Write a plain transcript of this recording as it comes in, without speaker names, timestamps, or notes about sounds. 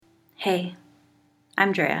Hey,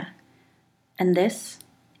 I'm Drea, and this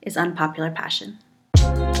is Unpopular Passion.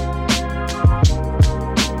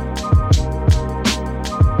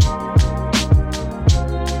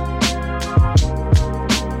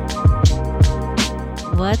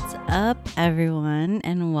 What's up, everyone,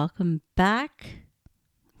 and welcome back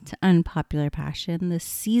to Unpopular Passion, the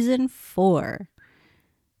season 4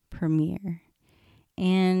 premiere.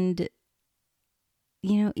 And,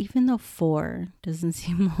 even though 4 doesn't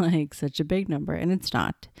seem like such a big number, and it's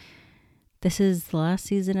not, this is the last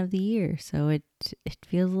season of the year, so it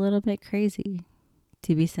feels a little bit crazy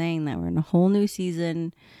to be saying that we're in a whole new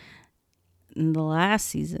season, in the last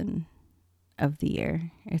season of the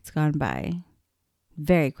year. It's gone by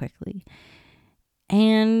very quickly.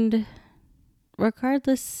 And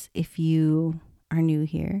regardless if you are new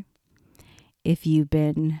here, if you've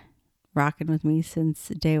been rocking with me since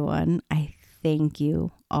day one, I thank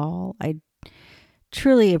you all. I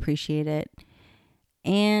truly appreciate it.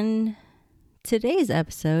 And today's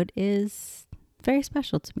episode is very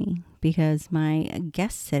special to me because my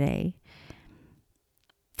guest today,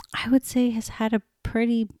 I would say, has had a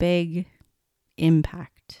pretty big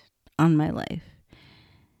impact on my life.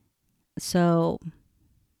 So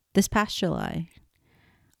this past July,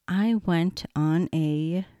 I went on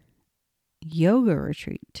a yoga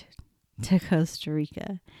retreat to Costa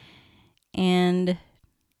Rica. And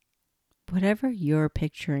whatever you're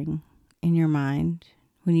picturing in your mind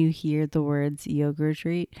when you hear the words yoga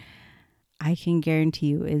retreat, I can guarantee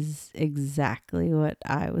you is exactly what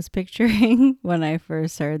I was picturing when I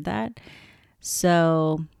first heard that.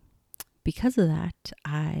 So because of that,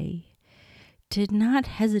 I did not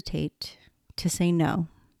hesitate to say no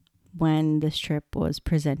when this trip was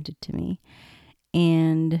presented to me.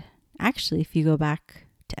 And actually, if you go back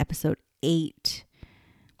to episode 8,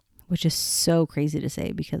 which is so crazy to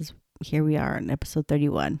say because here we are on episode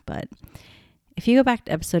 31. But if you go back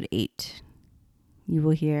to episode 8, you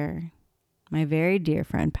will hear my very dear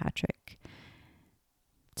friend Patrick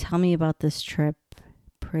tell me about this trip,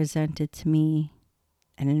 present it to me,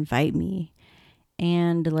 and invite me.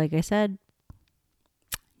 And like I said,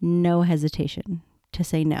 no hesitation to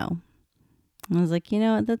say no. I was like,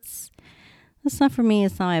 that's not for me.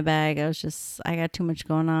 It's not my bag. I got too much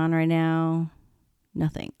going on right now. No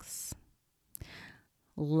thanks.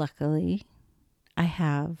 Luckily, I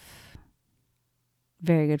have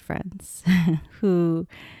very good friends who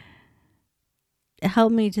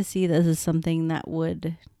helped me to see this as something that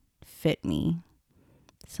would fit me,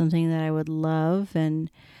 something that I would love. And,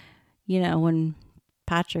 when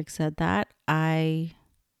Patrick said that, I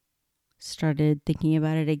started thinking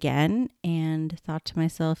about it again and thought to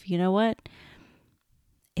myself, you know what?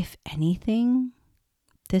 If anything,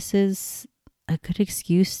 this is a good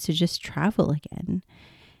excuse to just travel again.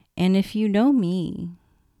 And if you know me,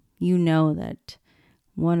 you know that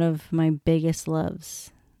one of my biggest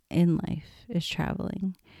loves in life is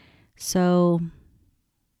traveling. So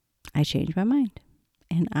I changed my mind,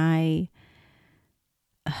 and I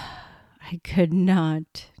could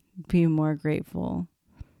not be more grateful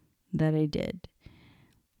that I did,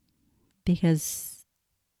 because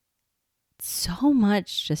so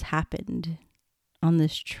much just happened on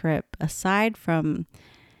this trip, aside from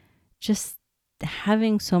just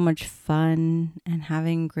having so much fun and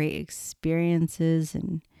having great experiences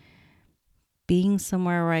and being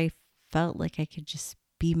somewhere where I felt like I could just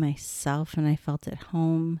be myself and I felt at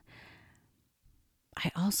home.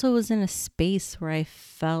 I also was in a space where I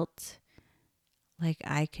felt like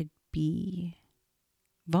I could be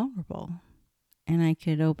vulnerable and I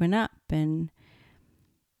could open up and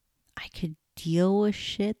I could deal with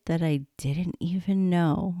shit that I didn't even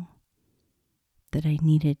know that I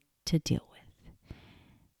needed to deal with.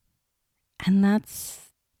 And that's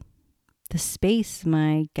the space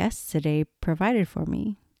my guest today provided for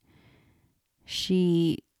me.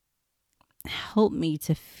 She helped me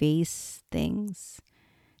to face things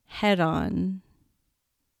head on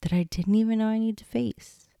that I didn't even know I need to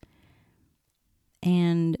face.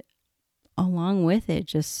 And along with it,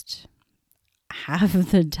 just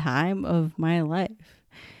have the time of my life.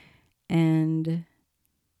 And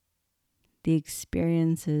the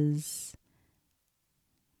experiences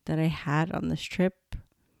that I had on this trip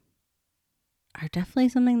are definitely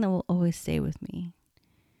something that will always stay with me.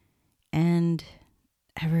 And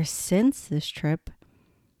ever since this trip,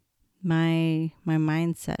 my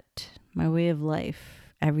mindset, my way of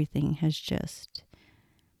life, everything has just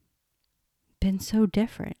been so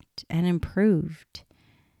different and improved.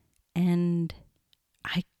 And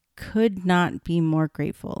I could not be more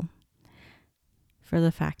grateful for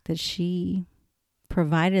the fact that she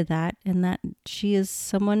provided that and that she is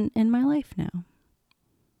someone in my life now.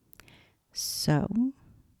 So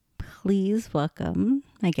please welcome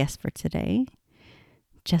my guest for today,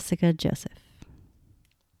 Jessica Joseph.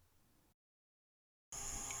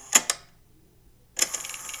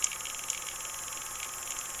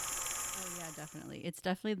 Oh yeah, definitely. It's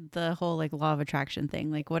definitely the whole like law of attraction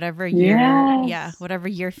thing. Like whatever Yes. whatever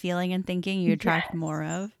you're feeling and thinking, you attract Yes. more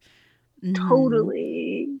of. Mm-hmm.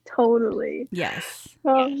 Totally. Totally. Yes.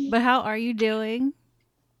 Um, But how are you doing?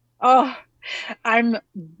 oh, I'm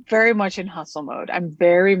very much in hustle mode.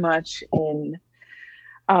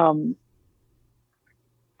 Um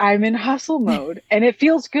I'm in hustle mode and it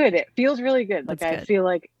feels good. It feels really good. Like That's I good. feel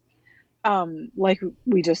like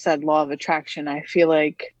we just said law of attraction. I feel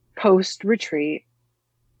like post retreat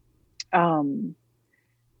um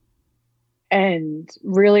and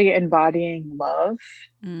really embodying love,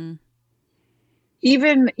 Mm.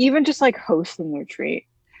 even just like hosting the retreat.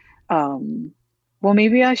 Um well,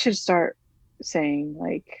 maybe I should start saying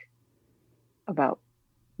like about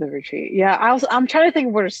the retreat. Yeah, I'm trying to think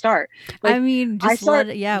of where to start. I Like mean, I just let start,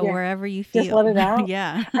 it, yeah, yeah, wherever you just feel. let it out.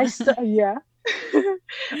 Yeah. Yeah.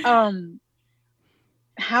 um,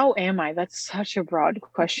 how am I? That's such a broad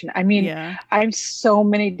question. I mean, Yeah. I'm so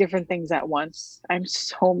many different things at once. I'm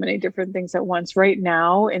so many different things at once. Right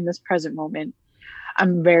now, in this present moment,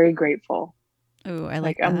 I'm very grateful. Oh, I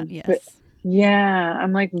Like like that. Yes. yeah,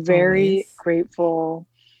 I'm like very Always. grateful.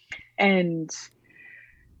 And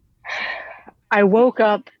I woke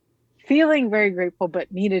up feeling very grateful,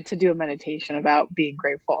 but needed to do a meditation about being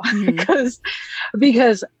grateful Hmm.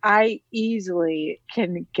 because I easily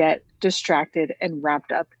can get distracted and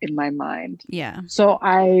wrapped up in my mind. Yeah. So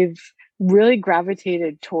I've really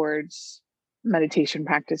gravitated towards meditation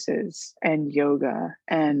practices and yoga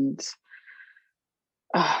and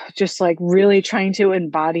just like really trying to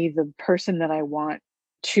embody the person that I want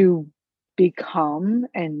to become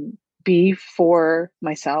and be for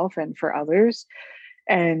myself and for others.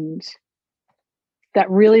 And that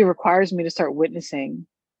really requires me to start witnessing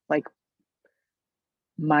like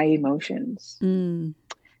my emotions. Mm,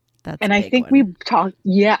 that's a And I big think we one. talked,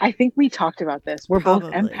 yeah, I think we talked about this. We're both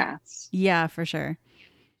Probably. empaths. Yeah, for sure.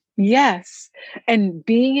 Yes. And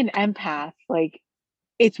being an empath, like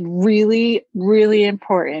it's really, really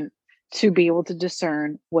important to be able to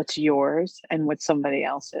discern what's yours and what somebody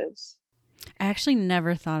else's. I actually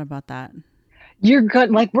never thought about that. You're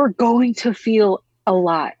good. Like we're going to feel a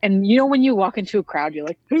lot. And you know, when you walk into a crowd, you're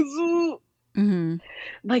like, Hmm.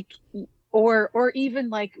 like or even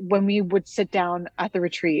like when we would sit down at the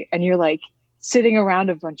retreat and you're like sitting around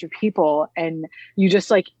a bunch of people and you just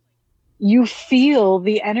like you feel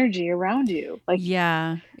the energy around you like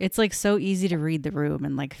Yeah. It's like so easy to read the room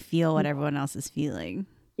and like feel what everyone else is feeling.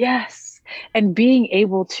 yes, and being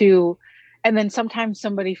able to, and then sometimes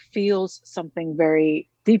somebody feels something very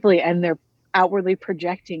deeply and they're outwardly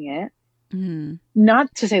projecting it, Hmm.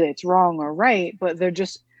 not to say that it's wrong or right, but they're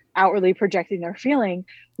just outwardly projecting their feeling.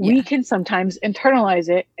 We Yeah. can sometimes internalize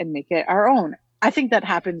it and make it our own. I think that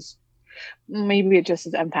happens, maybe it just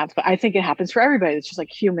is empaths, but I think it happens for everybody. It's just like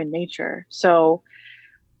human nature. So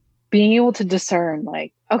being able to discern,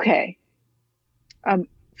 like, okay, I'm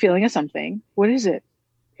feeling a something. What is it?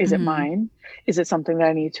 Is it Hmm. mine? Is it something that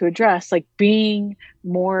I need to address? Like being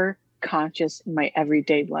more conscious in my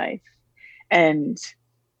everyday life. And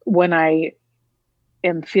when I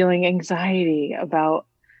am feeling anxiety about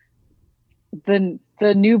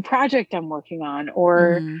the new project I'm working on,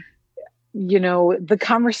 or Hmm. you know, the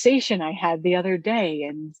conversation I had the other day,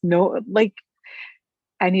 and no, like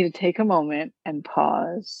I need to take a moment and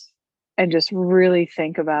pause and just really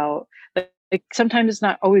think about like sometimes it's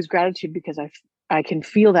not always gratitude because I can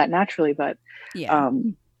feel that naturally, but Yeah.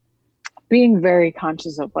 um being very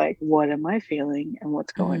conscious of like what am I feeling and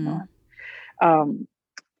what's going Hmm. on. Um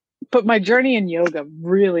but my journey in yoga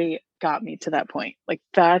really got me to that point. Like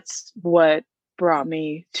that's what brought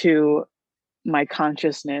me to my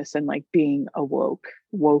consciousness and like being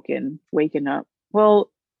waken up.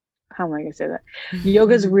 Well, how am I going to say that?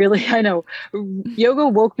 Yoga's really, I know, yoga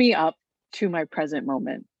woke me up to my present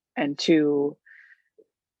moment and to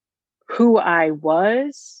who I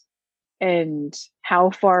was and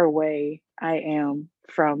how far away I am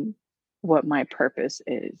from what my purpose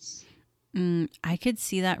is. I could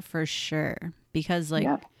see that for sure because, like,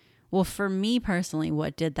 Yeah. well, for me personally,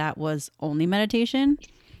 what did that was only meditation.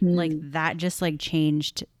 Like, Mm, that just like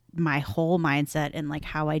changed my whole mindset and like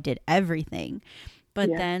how I did everything. But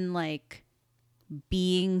yeah. then, like,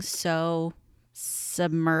 being so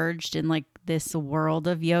submerged in like this world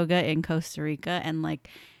of yoga in Costa Rica and like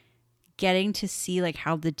getting to see like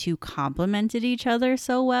how the two complemented each other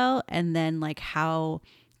so well and then like how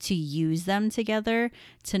to use them together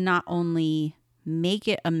to not only make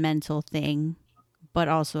it a mental thing, but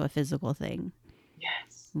also a physical thing.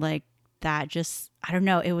 Yes. Like that just, I don't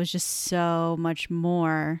know, it was just so much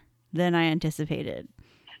more than I anticipated.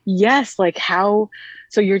 Yes, like how,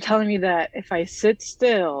 so you're telling me that if I sit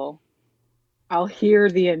still, I'll hear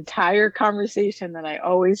the entire conversation that I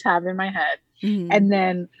always have in my head. Mm-hmm. And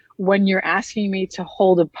then when you're asking me to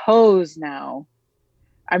hold a pose now,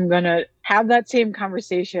 I'm going to have that same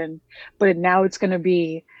conversation, but now it's going to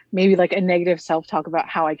be maybe like a negative self-talk about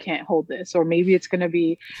how I can't hold this, or maybe it's going to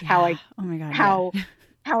be how Yeah. I Oh my God. Yeah. how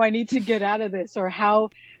how I need to get out of this, or how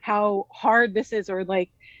hard this is, or like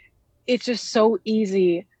it's just so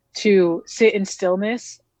easy to sit in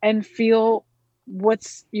stillness and feel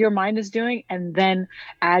what's your mind is doing and then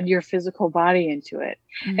add your physical body into it.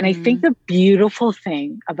 And I think Mm-hmm. the beautiful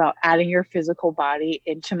thing about adding your physical body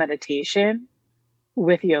into meditation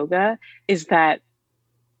with yoga is that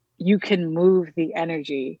you can move the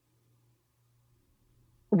energy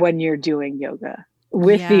when you're doing yoga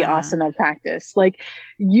with the Yeah. asana practice. Like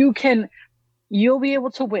you'll be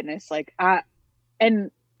able to witness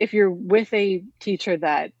and if you're with a teacher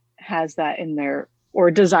that has that in there or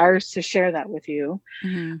desires to share that with you,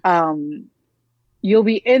 Mm-hmm. you'll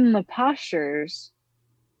be in the postures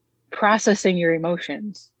processing your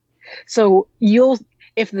emotions. So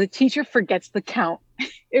if the teacher forgets the count,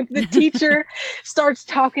 if the teacher starts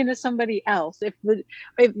talking to somebody else, if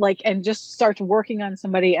like, and just starts working on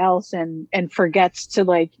somebody else and forgets to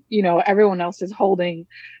like, everyone else is holding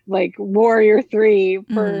like warrior 3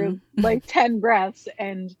 for Mm-hmm. like 10 breaths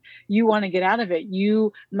and you want to get out of it,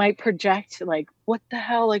 you might project like, what the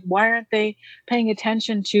hell? Like, why aren't they paying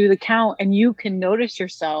attention to the count? And you can notice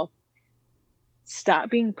yourself stop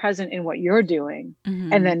being present in what you're doing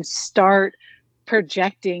and Mm-hmm. then start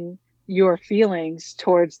projecting your feelings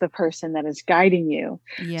towards the person that is guiding you.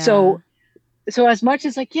 Yeah. So as much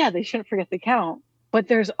as like, yeah, they shouldn't forget the count, but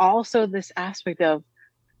there's also this aspect of,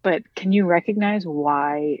 but can you recognize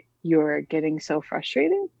why you're getting so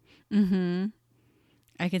frustrated? Mm-hmm.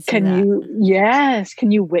 I could see that.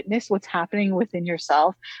 Can you witness what's happening within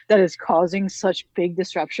yourself that is causing such big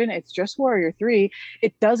disruption? It's just warrior 3.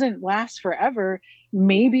 It doesn't last forever.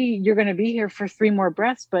 Maybe you're going to be here for 3 more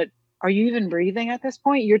breaths, but are you even breathing at this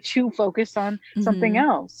point? You're too focused on something Mm-hmm.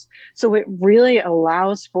 else. So it really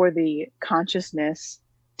allows for the consciousness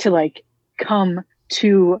to like come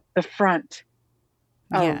to the front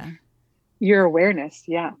of Yeah. your awareness.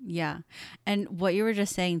 Yeah. Yeah. And what you were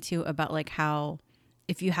just saying too about like how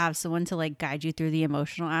if you have someone to like guide you through the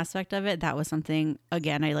emotional aspect of it, that was something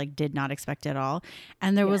again I like did not expect at all.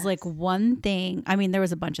 And there was like Yes. one thing, I mean there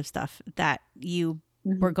was a bunch of stuff that you were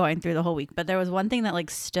Mm-hmm. going through the whole week, but there was one thing that like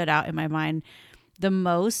stood out in my mind the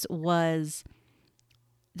most was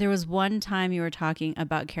there was one time you were talking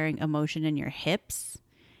about carrying emotion in your hips.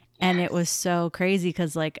 And it was Yes. so crazy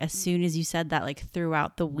because, like, as soon as you said that, like,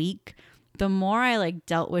 throughout the week, the more I, like,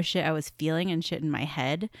 dealt with shit I was feeling and shit in my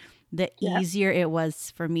head, the Yeah. easier it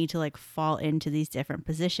was for me to, like, fall into these different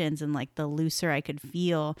positions and, like, the looser I could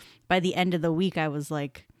feel. By the end of the week, I was,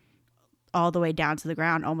 like, all the way down to the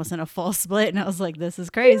ground, almost in a full split. And I was like, this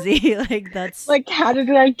is crazy. Like, that's, Like, how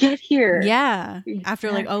did I get here? yeah,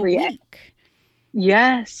 after, like, a Exactly. week.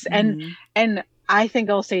 Yes. Mm-hmm. And I think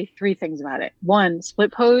I'll say 3 things about it. One,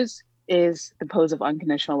 split pose is the pose of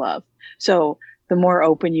unconditional love. So the more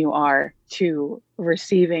open you are to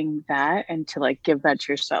receiving that and to like give that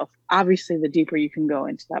to yourself, obviously the deeper you can go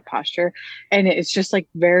into that posture. And it's just like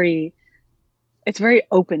it's very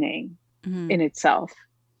opening Mm-hmm. in itself.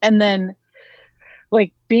 And then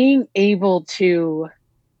like being able to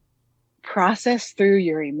process through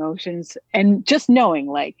your emotions and just knowing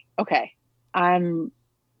like, okay, I'm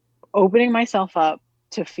opening myself up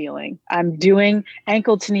to feeling. I'm doing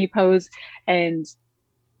ankle to knee pose and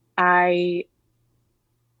I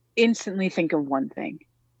instantly think of one thing.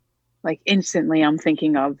 Like instantly I'm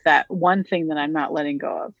thinking of that one thing that I'm not letting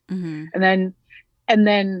go of. Mm-hmm. And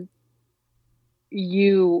then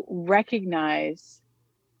you recognize,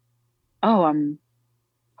 oh, I'm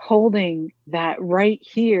holding that right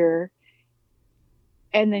here.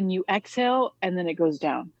 And then you exhale and then it goes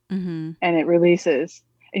down Mm-hmm. and it releases.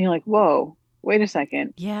 And you're like, whoa, wait a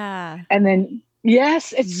second. Yeah. And then,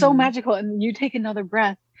 yes, it's so Mm-hmm. magical. And you take another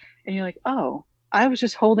breath and you're like, oh, I was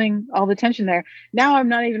just holding all the tension there. Now I'm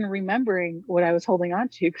not even remembering what I was holding on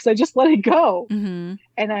to because I just let it go. Mm-hmm.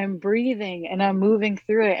 And I'm breathing and I'm moving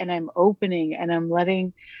through it and I'm opening and I'm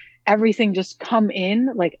letting everything just come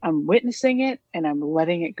in. Like I'm witnessing it and I'm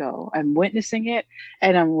letting it go. I'm witnessing it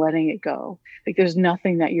and I'm letting it go. Like there's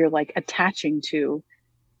nothing that you're like attaching to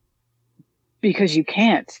because you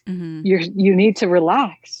can't. Mm-hmm. You need to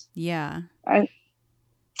relax. Yeah. I,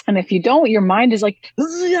 And if you don't, your mind is like,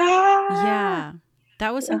 ah! Yeah.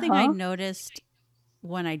 That was something I Uh-huh. noticed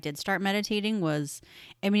when I did start meditating was,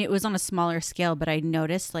 I mean, it was on a smaller scale, but I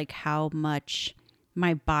noticed like how much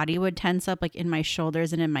my body would tense up like in my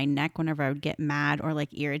shoulders and in my neck whenever I would get mad or like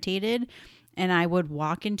irritated. And I would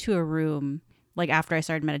walk into a room like after I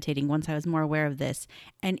started meditating, once I was more aware of this,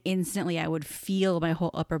 and instantly I would feel my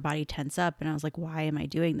whole upper body tense up. And I was like, why am I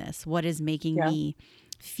doing this? What is making Yeah. me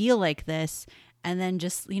feel like this? And then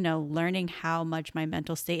just, learning how much my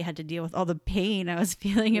mental state had to deal with all the pain I was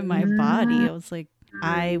feeling in my body. Mm. It was like,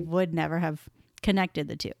 I would never have connected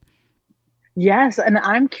the two. Yes, and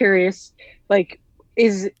I'm curious, like,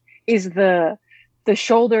 is is the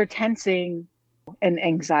shoulder tensing an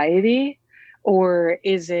anxiety, or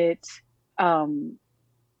is it um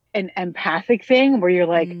an empathic thing where you're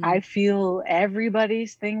like, I Mm, feel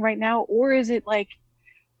everybody's thing right now, or is it like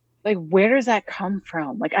where does that come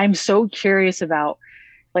from? Like I'm so curious about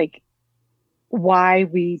like why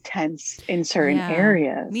we tense in certain yeah,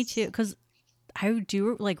 me too. areas. Because I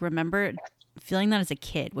do like remember feeling that as a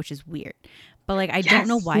kid, which is weird. But like, I don't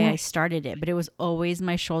know Yes, why I yes. started it, but it was always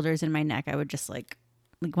my shoulders and my neck. I would just like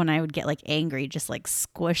when I would get like angry, just like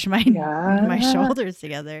squish my my Yeah. shoulders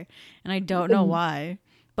together, and I don't know why.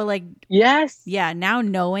 But like, Yes. yeah, now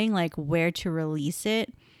knowing like where to release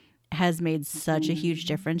it has made such a huge Mm.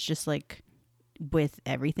 difference. Just like with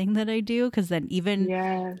everything that I do, because then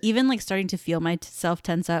Yes. even like starting to feel myself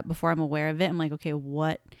tense up before I'm aware of it, I'm like, okay,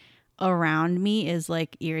 what around me is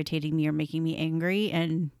like irritating me or making me angry,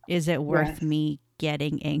 and is it worth Yes. me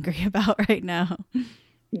getting angry about right now?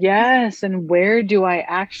 Yes. And where do I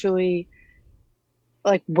actually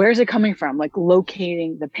like where's it coming from? Like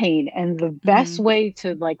locating the pain. And the best Hmm. way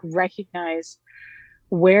to like recognize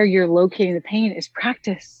where you're locating the pain is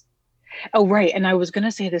practice. Oh, right. And I was going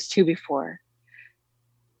to say this too before.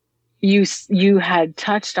 You had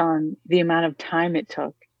touched on the amount of time it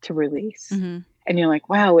took to release. Hmm. And you're like,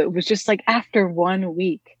 wow, it was just like after 1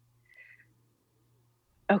 week.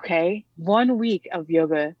 Okay, 1 week of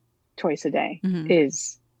yoga twice a day Hmm.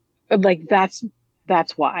 is like that's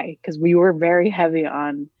why, because we were very heavy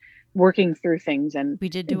on working through things, and We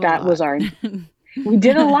did do a that was lot. our we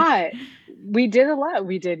did a lot. We did a lot.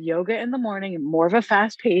 We did yoga in the morning, more of a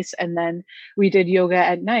fast pace, and then we did yoga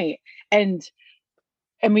at night. And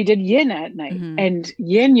we did yin at night. Hmm. And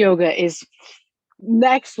yin yoga is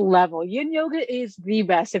next level. Yin yoga is the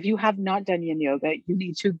best. If you have not done yin yoga, you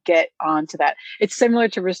need to get onto that. It's similar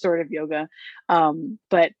to restorative yoga.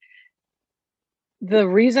 But the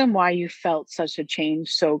reason why you felt such a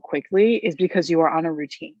change so quickly is because you were on a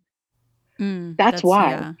routine. That's That's, why.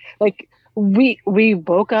 yeah. Like we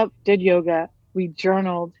woke up, did yoga, we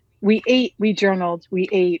journaled, we ate, we journaled, we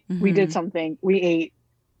ate, we did Hmm. something, we ate,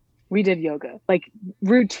 we did yoga. Like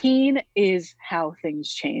routine is how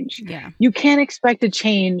things change. Yeah. You can't expect a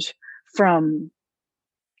change from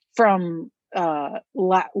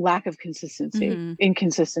lack of consistency, Hmm.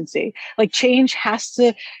 inconsistency. Like change has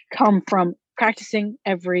to come from practicing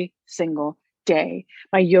every single day.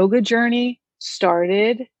 My yoga journey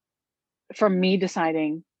started from me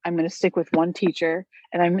deciding I'm going to stick with one teacher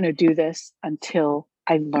and I'm going to do this until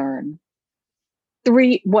I learn.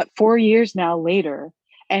 4 years now later,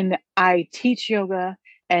 and I teach yoga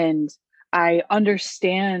and I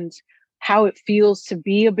understand how it feels to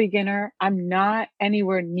be a beginner. I'm not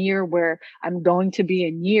anywhere near where I'm going to be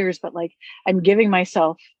in years, but like I'm giving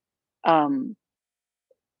myself um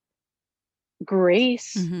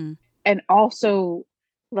grace, Hmm. and also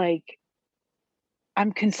like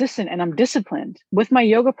I'm consistent and I'm disciplined with my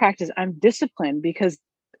yoga practice. I'm disciplined because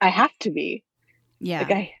I have to be. Like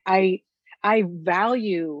Yeah. I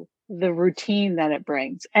value the routine that it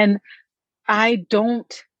brings, and I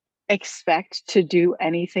don't expect to do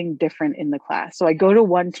anything different in the class. So I go to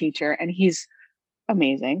one teacher and he's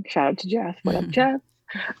amazing. Shout out to Jeff. What up, Jeff?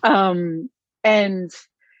 Um, and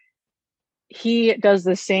he does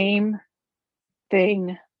the same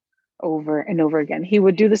thing over and over again. He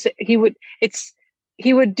would do this. He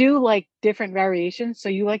would do like different variations. So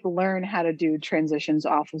you like learn how to do transitions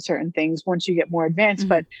off of certain things once you get more advanced, Hmm.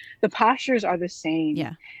 but the postures are the same.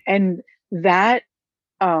 Yeah. And that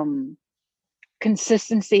um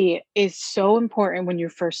consistency is so important when you're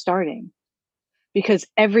first starting, because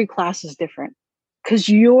every class is different, because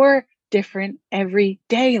you're different every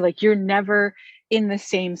day. Like you're never in the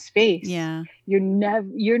same space. Yeah. You're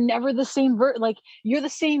never the same like you're the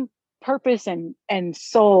same purpose and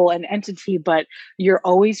soul and entity, but you're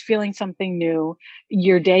always feeling something new.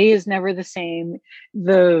 Your day is never the same.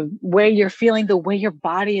 The way you're feeling, the way your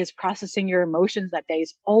body is processing your emotions that day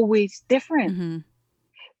is always different. Hmm.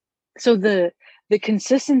 So the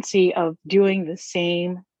consistency of doing the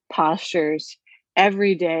same postures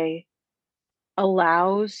every day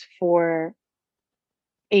allows for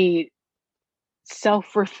a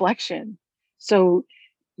self-reflection. So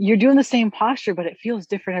you're doing the same posture, but it feels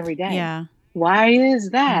different every day. Yeah. Why is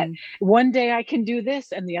that? Mm. One day I can do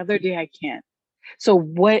this and the other day I can't. So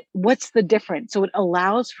what's the difference? So it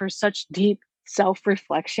allows for such deep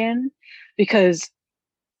self-reflection because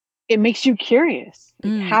it makes you curious.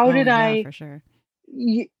 Like, how did yeah, I for sure.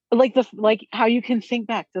 like how you can think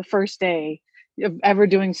back the first day of ever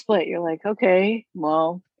doing split. You're like, okay,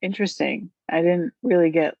 well, interesting. I didn't really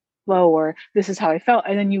get low, or this is how I felt.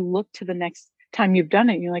 And then you look to the next time you've done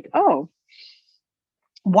it, and you're like, oh,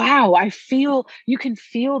 wow, you can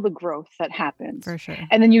feel the growth that happens. For sure.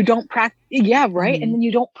 And then you don't practice. Yeah, right. Mhm. And then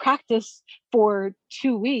you don't practice for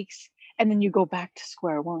 2 weeks, and then you go back to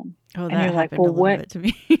square one. Oh, And that you're like, happened a well, little what? bit to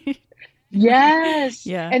me. Yes.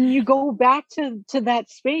 Yeah. And you go back to that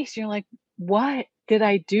space. You're like, what did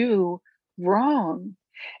I do wrong?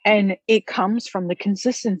 And it comes from the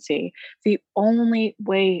consistency. The only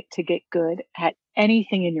way to get good at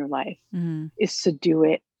anything in your life Mhm. is to do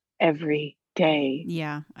it every day.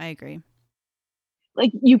 Yeah, I agree.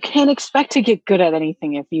 Like, you can't expect to get good at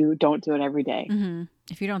anything if you don't do it every day. Mhm.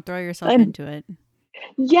 If you don't throw yourself And into it.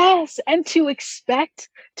 yes, and to expect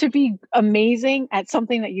to be amazing at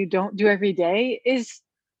something that you don't do every day is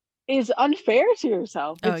unfair to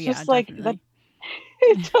yourself. Oh, It's yeah, just like that. definitely.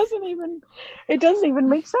 It doesn't even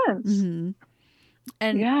make sense. Mhm.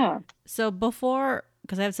 And Yeah. so before,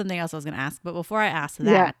 because I have something else I was going to ask, but before I ask Yeah.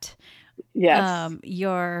 that, Yes.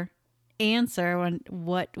 your answer,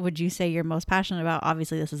 what would you say you're most passionate about?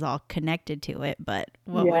 Obviously, this is all connected to it, but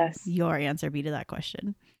what would Yes. your answer be to that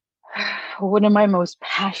question? What am I most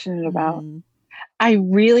passionate about? Mhm.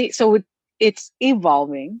 It's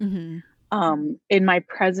evolving. Mhm. In my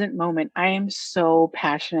present moment, I am so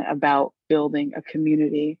passionate about building a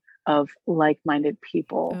community of like-minded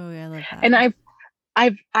people. Oh, yeah, I love that. And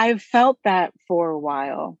I've felt that for a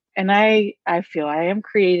while, and I feel I am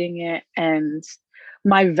creating it, and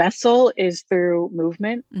my vessel is through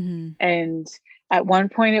movement. Mhm. And at one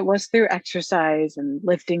point it was through exercise and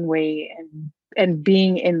lifting weight and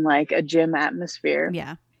being in like a gym atmosphere.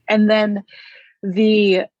 Yeah. And then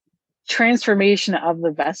the transformation of the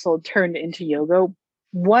vessel turned into yoga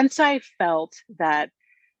once I felt that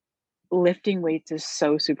lifting weights is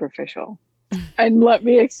so superficial. And let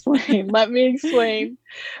me explain. Let me explain.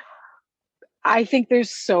 I think there's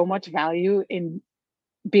so much value in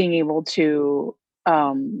being able to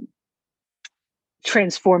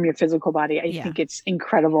transform your physical body. I Yeah. think it's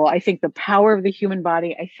incredible. I think the power of the human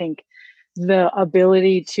body, I think the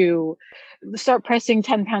ability to start pressing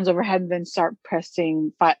 10 pounds overhead, then start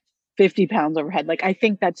pressing 50 pounds overhead. Like, I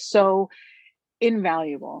think that's so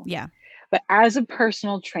invaluable. Yeah. But as a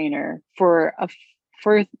personal trainer for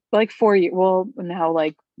like 4 years, well, now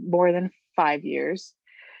like more than 5 years,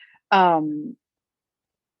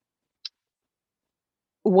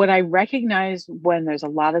 what I recognize when there's a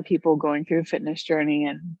lot of people going through a fitness journey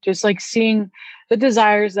and just like seeing the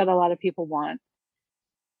desires that a lot of people want.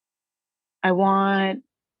 I want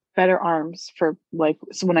better arms for like,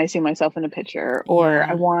 so when I see myself in a picture, or I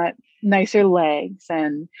Yeah. want nicer legs,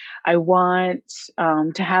 and I want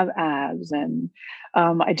to have abs, and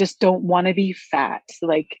I just don't want to be fat.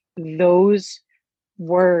 Like, those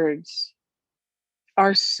words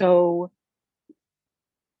are so,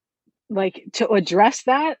 like, to address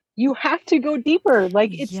that, you have to go deeper.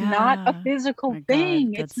 Like, it's not a Yeah. physical My God,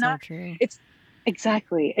 thing. that's so true. It's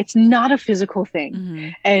exactly, it's not a physical thing.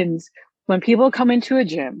 Mhm. And when people come into a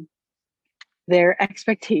gym, their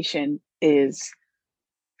expectation is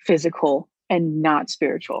physical and not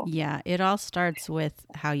spiritual. Yeah, it all starts with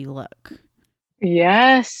how you look.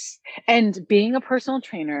 Yes. And being a personal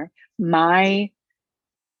trainer,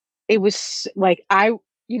 it was like, I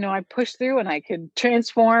pushed through and I could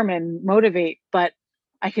transform and motivate, but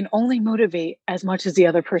I can only motivate as much as the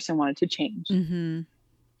other person wanted to change. Mhm.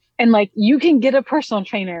 And like, you can get a personal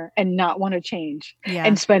trainer and not want to change Yeah.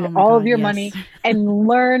 and spend Oh my all of God, your yes. money and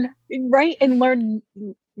learn, right? And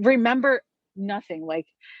remember nothing. Like,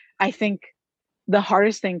 I think the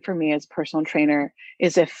hardest thing for me as a personal trainer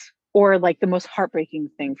or like the most heartbreaking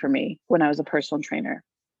thing for me when I was a personal trainer,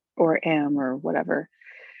 or am, or whatever,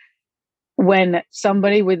 when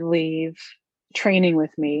somebody would leave training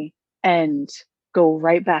with me and go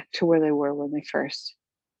right back to where they were when they first.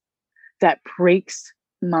 That breaks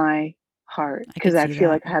my heart, I because could I see feel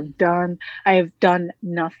that. like I have done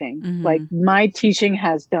nothing. Like, Mhm. my teaching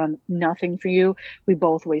has done nothing for you. We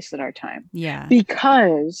both wasted our time, Yeah.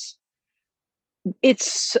 because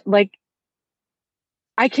it's like,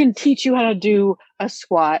 I can teach you how to do a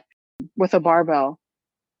squat with a barbell,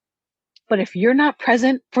 But if you're not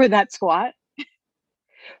present for that squat,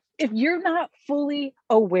 if you're not fully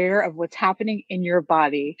aware of what's happening in your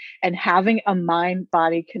body and having a mind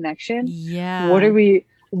body connection, what are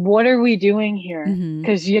Yeah. we doing here? Mm-hmm.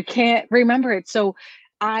 Because you can't remember it. So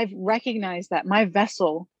I've recognized that my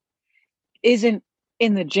vessel isn't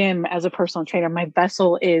in the gym as a personal trainer. My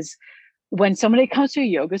vessel is when somebody comes to a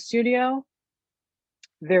yoga studio,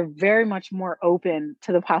 they're very much more open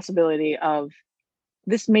to the possibility of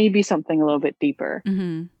this may be something a little bit deeper.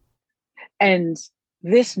 Mm-hmm. And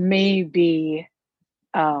this may be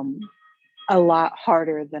um, a lot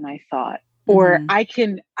harder than I thought. Or Mm-hmm.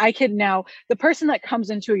 I can now, the person that comes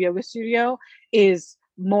into a yoga studio is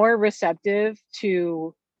more receptive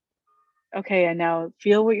to, okay, and now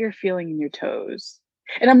feel what you're feeling in your toes.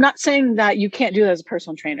 And I'm not saying that you can't do that as a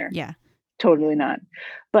personal trainer. Yeah. Totally not.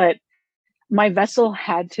 But my vessel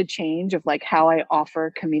had to change of like how I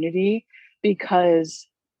offer community because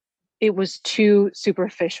it was too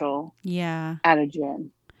superficial Yeah. at a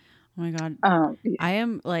gym. Oh my God. Um, I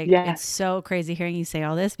am like, it's yes. so crazy hearing you say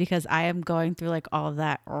all this because I am going through like all of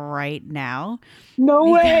that right now. No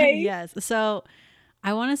Because, way. yes. So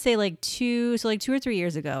I want to say like 2 or 3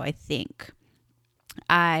 years ago, I think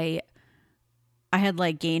I I had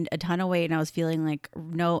like gained a ton of weight and I was feeling like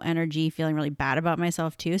no energy, feeling really bad about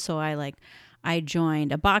myself too. So I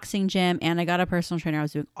joined a boxing gym and I got a personal trainer. I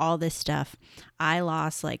was doing all this stuff. I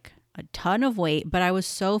lost like a ton of weight, but I was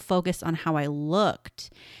so focused on how I looked.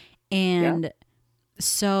 Yeah. And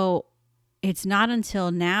so it's not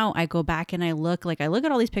until now I go back and I look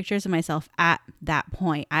at all these pictures of myself at that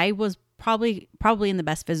point. I was probably in the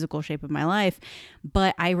best physical shape of my life,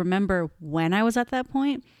 but I remember when I was at that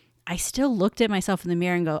point, I still looked at myself in the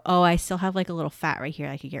mirror and go, "Oh, I still have like a little fat right here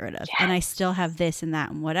I could get rid of. And I still have this and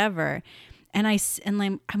that and whatever." And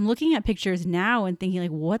I'm looking at pictures now and thinking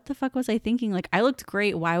like, "What the fuck was I thinking? Like I looked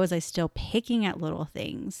great. Why was I still picking at little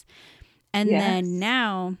things?" And then Yes.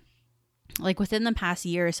 now, like within the past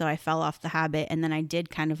year or so, I fell off the habit and then I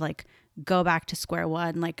did kind of like go back to square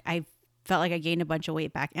one. Like I felt like I gained a bunch of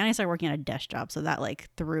weight back and I started working at a desk job. So that like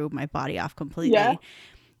threw my body off Yeah. completely.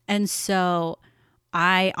 And so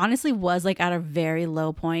I honestly was like at a very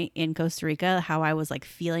low point in Costa Rica, how I was like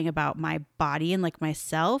feeling about my body and like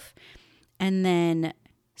myself. And then,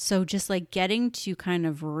 so just like getting to kind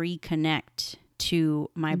of reconnect to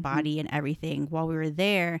my Mm-hmm. body and everything while we were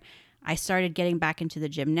there, I started getting back into the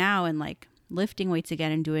gym now and like lifting weights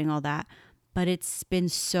again and doing all that. But it's been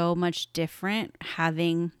so much different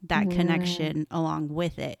having that Mm. connection along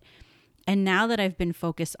with it. And now that I've been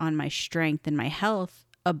focused on my strength and my health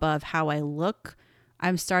above how I look,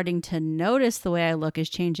 I'm starting to notice the way I look is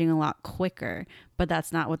changing a lot quicker, but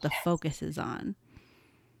that's not what the focus is on.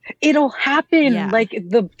 It'll happen. Yeah. Like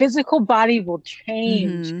the physical body will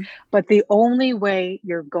change, Mm-hmm. but the only way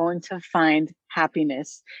you're going to find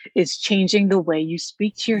happiness is changing the way you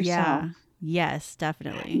speak to yourself. Yeah. Yes,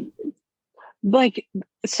 definitely. Like,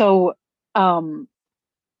 so, um,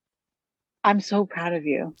 I'm so proud of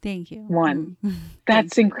you. Thank you. One, Thank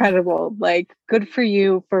that's you. incredible. Like, good for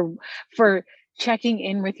you for checking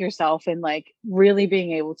in with yourself and like really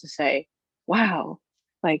being able to say, wow,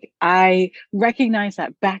 like I recognize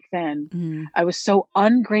that back then Mm. I was so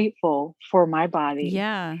ungrateful for my body.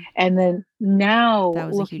 Yeah, And then that now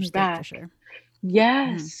was a looking huge thing for back, sure. Mm.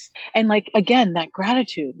 yes. And like again, that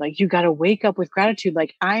gratitude, like you got to wake up with gratitude.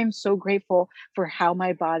 Like I am so grateful for how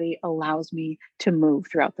my body allows me to move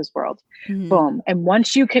throughout this world. Mm-hmm. Boom. And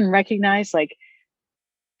once you can recognize like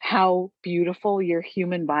how beautiful your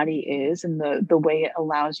human body is and the way it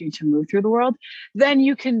allows you to move through the world, then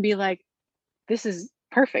you can be like, this is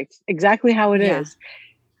perfect, exactly how it Yeah. is.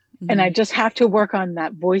 And Mm-hmm. I just have to work on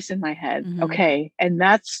that voice in my head. Mm-hmm. Okay. And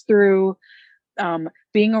that's through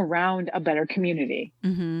being around a better community,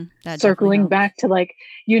 Mm-hmm. That definitely circling helps. back to like,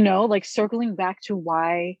 like circling back to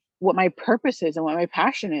why, what my purpose is and what my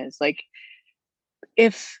passion is. Like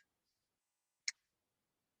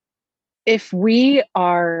if we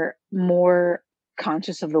are more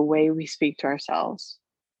conscious of the way we speak to ourselves,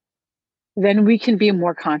 then we can be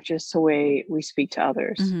more conscious the way we speak to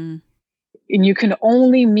others. Mm-hmm. And you can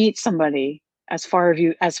only meet somebody as far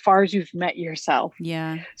as you've met yourself.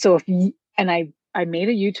 Yeah. So if you, and I made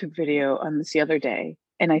a YouTube video on this the other day,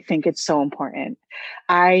 and I think it's so important.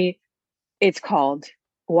 It's called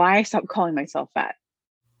Why I Stopped Calling Myself Fat.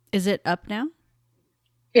 Is it up now?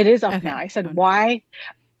 It is up now. Okay. I said Okay. why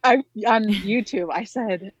I on YouTube. I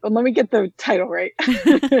said, well, let me get the title right.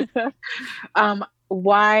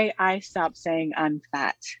 Why I stopped saying I'm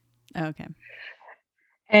fat. Okay.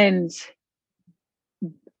 And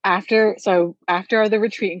after the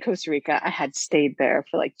retreat in Costa Rica, I had stayed there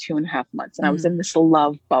for like 2.5 months, and I was in Mm. this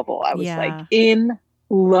love bubble. I was like Yeah. in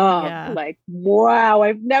love, Yeah. like, wow,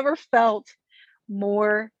 I've never felt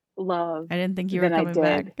more love I didn't think you were than I coming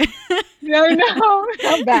back. did. No,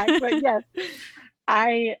 I'm back. But yes,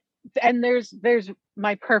 I and there's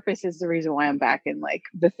my purpose is the reason why I'm back, and like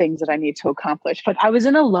the things that I need to accomplish. But I was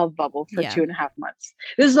in a love bubble for Yeah. 2.5 months.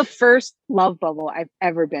 This is the first love bubble I've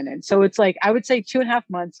ever been in. So it's like I would say 2.5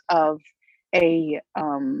 months of a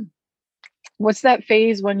what's that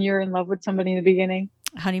phase when you're in love with somebody in the beginning?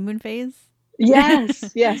 Honeymoon phase?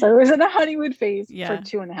 Yes. I was in a honeymoon phase for Yeah.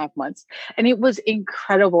 2.5 months. And it was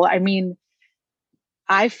incredible. I mean,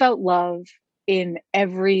 I felt love in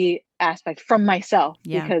every aspect from myself,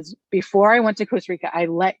 Yeah. because before I went to Costa Rica, I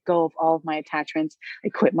let go of all of my attachments. I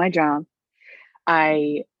quit my job.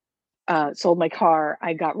 I sold my car.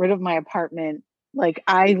 I got rid of my apartment. Like,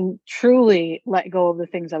 I truly let go of the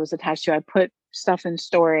things I was attached to. I put stuff in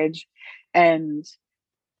storage and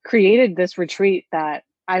created this retreat that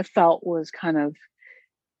I felt was kind of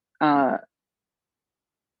uh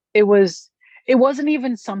it wasn't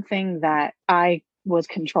even something that I was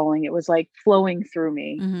controlling. It was like flowing through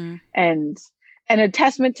me. Mm-hmm. And a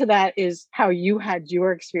testament to that is how you had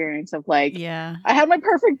your experience of like, Yeah. I had my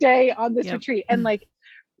perfect day on this Yep. retreat, and like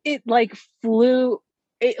it like flew,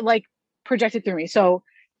 it like projected through me. So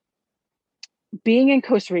being in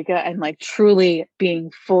Costa Rica and like truly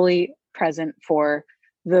being fully present for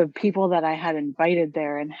the people that I had invited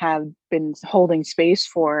there and have been holding space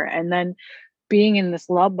for, and then being in this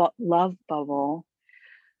love bubble.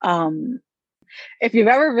 Um, if you've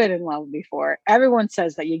ever been in love before, everyone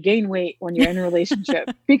says that you gain weight when you're in a relationship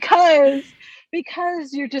because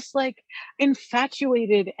you're just like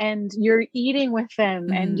infatuated and you're eating with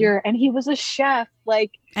them, and Mm-hmm. he was a chef,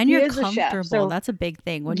 like And he you're is a chef. comfortable. So That's a big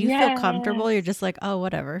thing. When you feel comfortable, you're yes, just like, oh,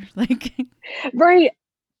 whatever. Like, right.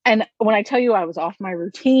 And when I tell you I was off my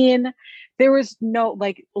routine, there was no,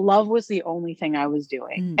 like, love was the only thing I was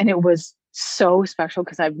doing. mm, And it was so special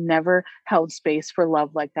because I've never held space for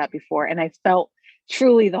love like that before. And I felt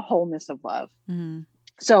truly the wholeness of love. mm-hmm.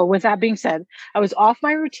 So, with that being said, I was off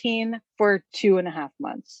my routine for 2.5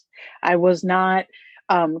 months. I was not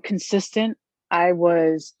consistent. I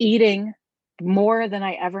was eating more than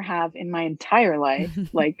I ever have in my entire life.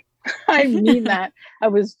 Like, I mean that. I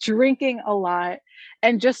was drinking a lot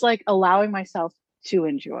and just like allowing myself to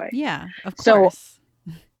enjoy. Yeah, of So, course.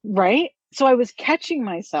 right? So, I was catching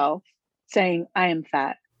myself saying, I am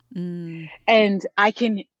fat. Mm, And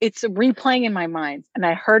it's replaying in my mind. And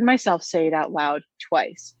I heard myself say it out loud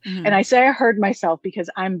twice. mm-hmm. And I say I heard myself because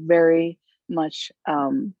I'm very much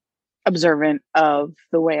observant of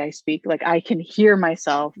the way I speak. Like, I can hear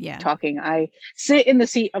myself Yeah. talking. I sit in the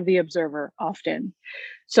seat of the observer often.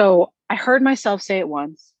 So I heard myself say it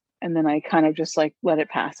once, and then I kind of just like let it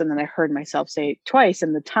pass. And then I heard myself say it twice.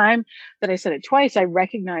 And the time that I said it twice, I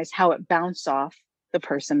recognized how it bounced off the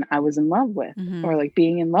person I was in love with, Mm-hmm. or like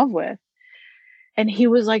being in love with. And he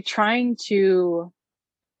was like trying to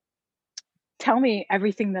tell me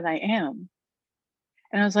everything that I am.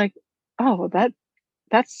 And I was like, oh,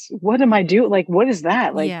 that's what am I doing? Like, what is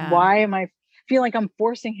that? Like, Yeah. why am I feel like I'm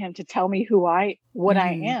forcing him to tell me what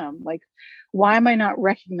I Mm-hmm. am? Like, why am I not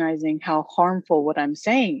recognizing how harmful what I'm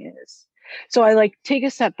saying is? So I like take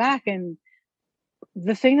a step back, and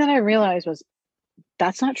the thing that I realized was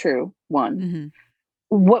that's not true. One, Mm-hmm.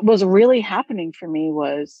 what was really happening for me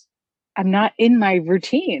was I'm not in my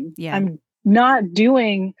routine. Yeah. I'm not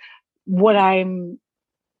doing what I'm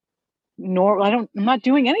I'm not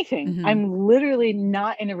doing anything. Mm-hmm. I'm literally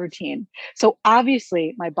not in a routine. So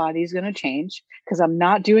obviously my body's going to change because I'm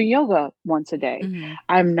not doing yoga once a day. Mm-hmm.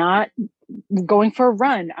 I'm not going for a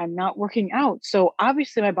run. I'm not working out. So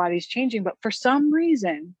obviously my body's changing, but for some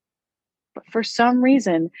reason,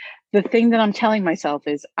 the thing that I'm telling myself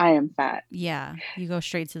is I am fat. Yeah. You go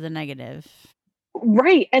straight to the negative.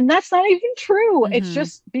 Right. And that's not even true. It's Mm-hmm.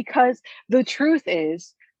 just because the truth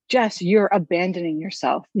is, Jess, you're abandoning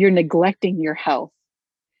yourself. You're neglecting your health.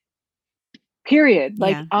 Period.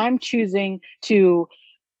 Like, Yeah. I'm choosing to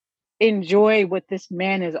enjoy what this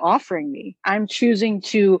man is offering me. I'm choosing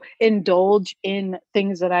to indulge in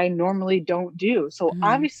things that I normally don't do. So Mm-hmm.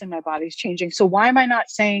 obviously my body's changing. So why am I not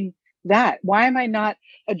saying that? Why am I not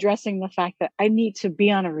addressing the fact that I need to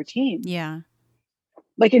be on a routine? Yeah.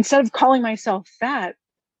 Like, instead of calling myself fat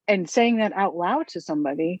and saying that out loud to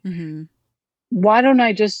somebody, Mm-hmm. why don't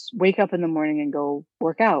I just wake up in the morning and go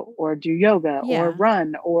work out or do yoga or Yeah.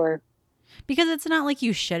 run or Because it's not like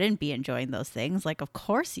you shouldn't be enjoying those things. Like, of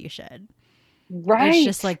course you should. right? It's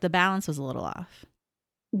just like the balance was a little off.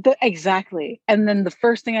 Exactly. And then the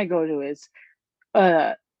first thing I go to is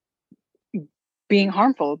being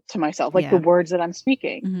harmful to myself, like the words that I'm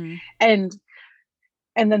speaking. Mm-hmm.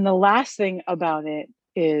 And then the last thing about it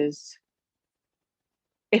is,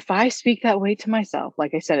 if I speak that way to myself,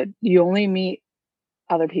 like I said, you only meet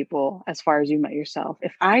other people as far as you met yourself.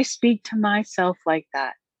 If I speak to myself like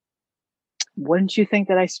that, wouldn't you think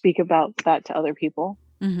that I speak about that to other people?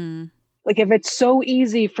 Mm-hmm. Like, if it's so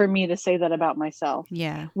easy for me to say that about myself,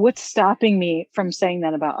 Yeah. what's stopping me from saying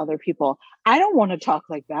that about other people? I don't want to talk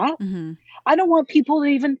like that. Mm-hmm. I don't want people to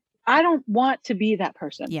even, I don't want to be that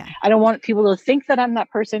person. Yeah. I don't want people to think that I'm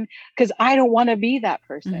that person, because I don't want to be that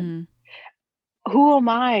person. Mm-hmm. Who am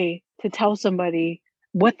I to tell somebody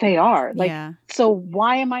what they are? Like, Yeah. so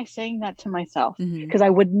why am I saying that to myself? Mm-hmm. Because I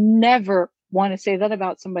would never want to say that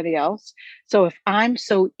about somebody else. So if I'm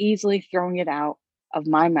so easily throwing it out of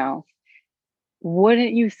my mouth,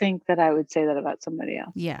 wouldn't you think that I would say that about somebody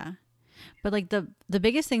else? Yeah. But like the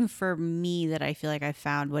biggest thing for me that I feel like I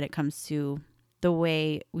found when it comes to the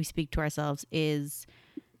way we speak to ourselves is,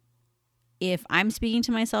 if I'm speaking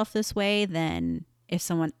to myself this way, then if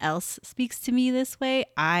someone else speaks to me this way,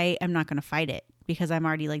 I am not going to fight it, because I'm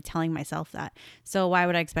already like telling myself that. So why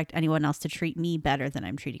would I expect anyone else to treat me better than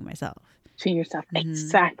I'm treating myself? To yourself. Mm-hmm.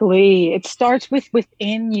 Exactly. It starts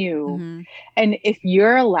within you. Mm-hmm. And if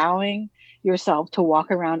you're allowing yourself to walk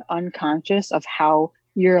around unconscious of how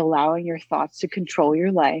you're allowing your thoughts to control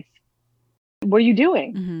your life, what are you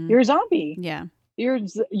doing? Mm-hmm. You're a zombie. Yeah. You're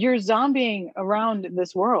zombieing around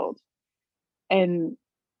this world. And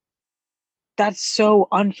that's so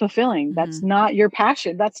unfulfilling. Mm-hmm. That's not your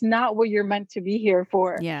passion. That's not what you're meant to be here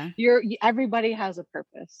for. Yeah. Everybody has a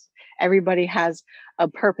purpose. Everybody has a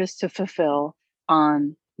purpose to fulfill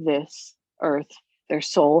on this earth. Their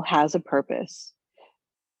soul has a purpose.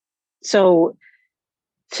 So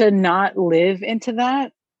to not live into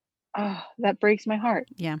that, that breaks my heart.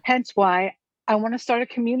 Yeah. Hence why I want to start a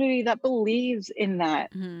community that believes in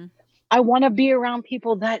that. Mm-hmm. I want to be around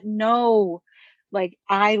people that know, like,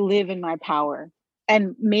 I live in my power.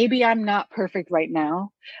 And maybe I'm not perfect right now,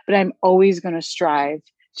 but I'm always going to strive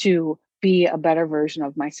to be a better version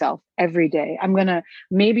of myself every day.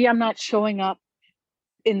 Maybe I'm not showing up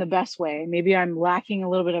in the best way. Maybe I'm lacking a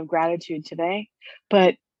little bit of gratitude today,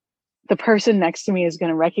 but the person next to me is going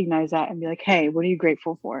to recognize that and be like, hey, what are you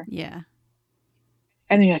grateful for? Yeah.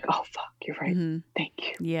 And then you're like, oh, fuck, you're right. Mm-hmm. Thank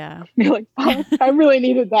you. Yeah. You're like, oh, I really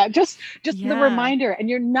needed that. Just Yeah. the reminder. And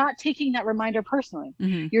you're not taking that reminder personally.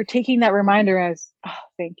 Mm-hmm. You're taking that reminder as, oh,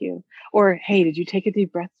 thank you. Or, hey, did you take a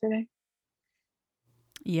deep breath today?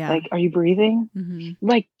 Yeah. Like, are you breathing? Mm-hmm.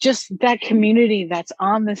 Like, just that community that's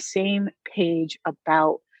on the same page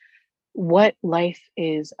about what life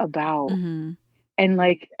is about. Mm-hmm. And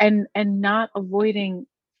like, and not avoiding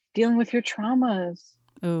dealing with your traumas.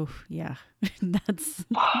 Oh, yeah. That's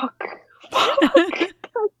Fuck. Like,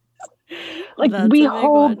 That's we a big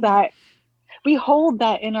hold one. that. We hold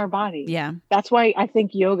that in our body. Yeah. That's why I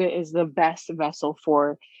think yoga is the best vessel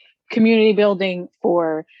for community building,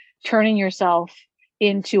 for turning yourself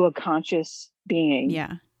into a conscious being.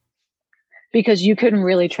 Yeah. Because you can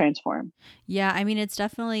really transform. Yeah. I mean, it's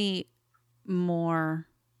definitely more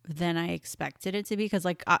than I expected it to be, because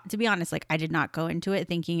like to be honest, like I did not go into it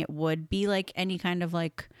thinking it would be like any kind of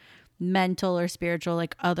like mental or spiritual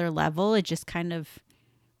like other level. It just kind of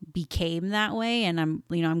became that way, and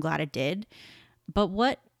I'm glad it did. But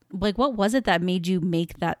what was it that made you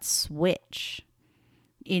make that switch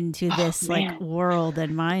into this like world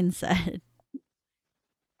and mindset?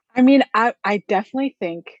 I mean, I definitely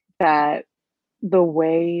think that the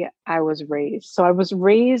way I was raised. So I was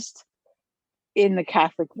raised in the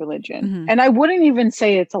Catholic religion. Mm-hmm. And I wouldn't even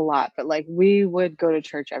say it's a lot, but like we would go to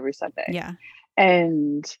church every Sunday. Yeah.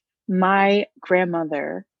 And my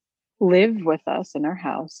grandmother lived with us in our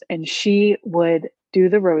house, and she would do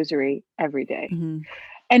the rosary every day. Mm-hmm.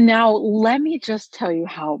 And now let me just tell you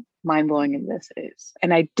how mind-blowing this is.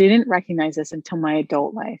 And I didn't recognize this until my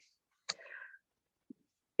adult life.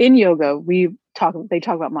 In yoga, they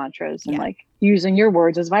talk about mantras and like using your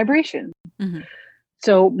words as vibration. Mm-hmm.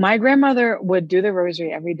 So my grandmother would do the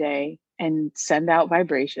rosary every day and send out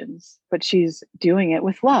vibrations, but she's doing it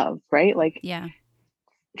with love, right? Like, yeah.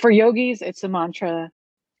 For yogis, it's a mantra.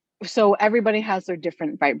 So everybody has their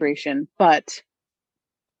different vibration, but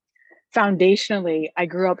foundationally, I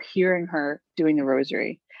grew up hearing her doing the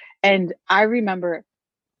rosary. And I remember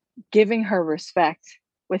giving her respect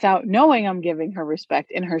without knowing I'm giving her respect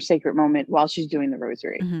in her sacred moment while she's doing the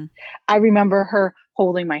rosary. Mm-hmm. I remember her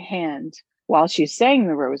holding my hand while she's saying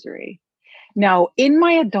the rosary. Now, in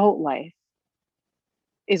my adult life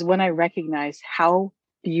is when I recognized how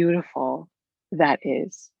beautiful that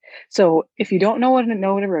is. So if you don't know what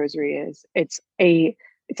a rosary is, it's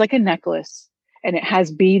like a necklace. and it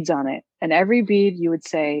has beads on it. And every bead you would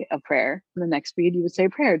say a prayer. And the next bead you would say a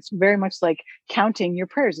prayer. It's very much like counting your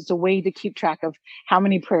prayers. It's a way to keep track of how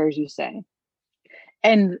many prayers you say.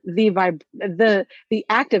 And the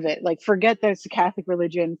act of it, like forget that it's a Catholic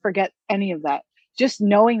religion, forget any of that. Just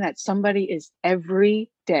knowing that somebody is every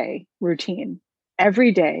day routine,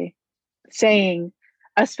 every day saying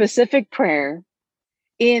a specific prayer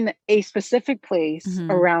in a specific place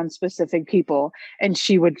around specific people, and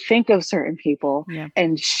she would think of certain people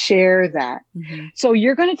and share that. So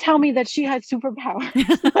you're going to tell me that she had superpowers?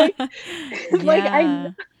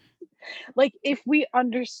 Like if we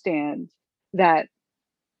understand that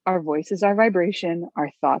our voices are vibration,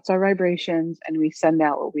 our thoughts are vibrations, and we send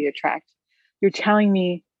out what we attract, you're telling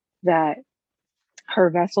me that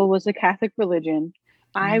her vessel was a Catholic religion.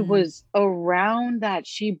 I was around that.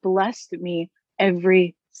 She blessed me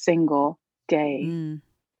every single day.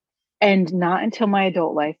 And not until my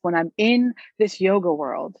adult life, when I'm in this yoga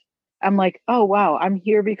world, I'm like, oh, wow, I'm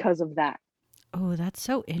here because of that. Oh, that's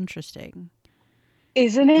so interesting.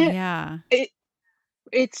 Isn't it? Yeah.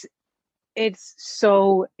 It's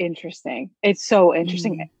so interesting. It's so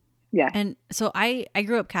interesting. Yeah. And so I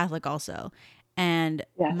grew up Catholic also. And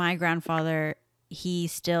my grandfather, he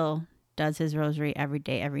still does his rosary every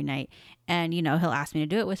day, every night. And, you know, he'll ask me to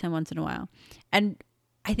do it with him once in a while. And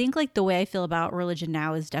I think like the way I feel about religion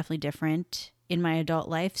now is definitely different in my adult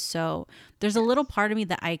life. So there's a little part of me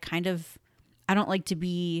that I don't like to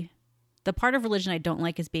be, the part of religion I don't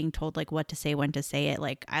like is being told like what to say, when to say it.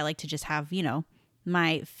 Like I like to just have, you know,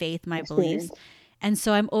 my faith, my beliefs. And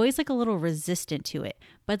so I'm always like a little resistant to it.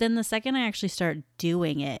 But then the second I actually start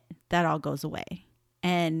doing it, that all goes away.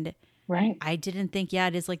 And I didn't think,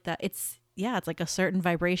 it is like that. It's like a certain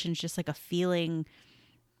vibration. It's just like a feeling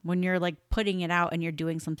when you're like putting it out and you're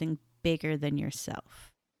doing something bigger than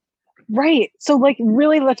yourself. Right. So like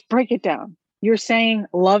really, let's break it down. You're saying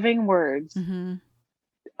loving words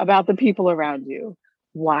about the people around you.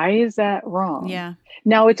 Why is that wrong? Yeah.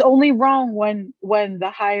 Now it's only wrong when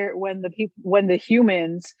the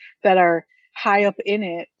humans that are high up in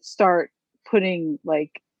it start putting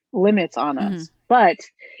like limits on us. But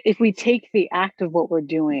if we take the act of what we're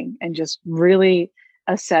doing and just really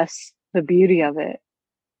assess the beauty of it,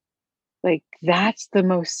 like that's the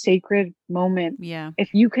most sacred moment. Yeah.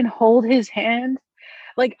 If you can hold his hand,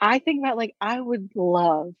 like I think that like I would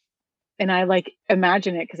love, and I like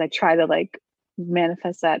imagine it because I try to like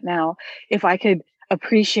manifest that now. If I could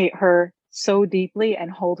appreciate her so deeply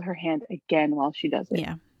and hold her hand again while she does it.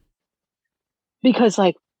 Yeah. Because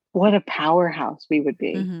like what a powerhouse we would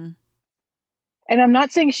be. And I'm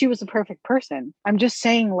not saying she was a perfect person. I'm just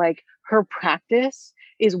saying like her practice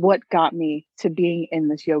is what got me to being in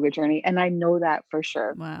this yoga journey. And I know that for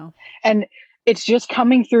sure. Wow. And it's just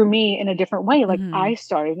coming through me in a different way. Like I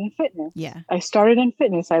started in fitness. Yeah. I started in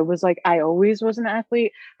fitness. I was like, I always was an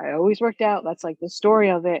athlete. I always worked out. That's like the story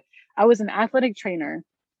of it. I was an athletic trainer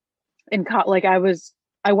in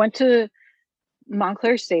I went to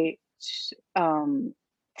Montclair State, and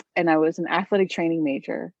I was an athletic training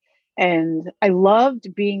major. And I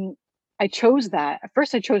chose that. At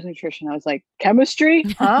first I chose nutrition. I was like, chemistry?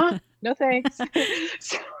 Huh? No thanks.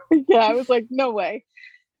 So, I was like, no way.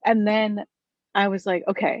 And then I was like,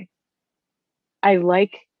 okay, I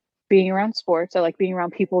like being around sports. I like being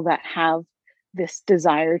around people that have this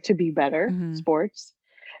desire to be better, sports.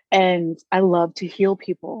 And I love to heal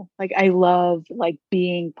people. Like I love like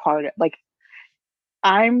being part of like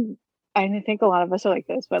I think a lot of us are like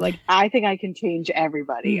this, but like I think I can change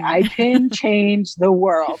everybody. I can change the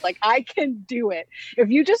world. Like I can do it. If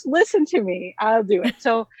you just listen to me, I'll do it.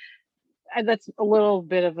 So that's a little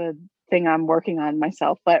bit of a thing I'm working on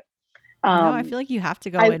myself, but no, I feel like you have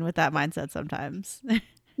to go in with that mindset sometimes.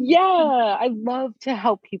 Yeah, I love to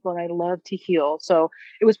help people and I love to heal. So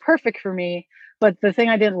it was perfect for me. But the thing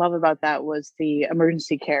I didn't love about that was the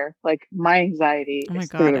emergency care. Like my anxiety Oh my is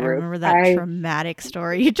through God, the I roof. remember that traumatic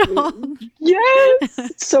story you told.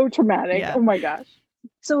 Yes, so traumatic. Yeah. Oh my gosh.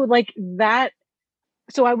 So like that.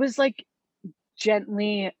 So I was like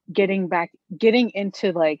gently getting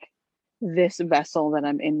into like this vessel that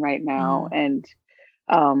I'm in right now.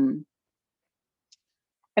 Um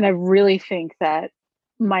and I really think that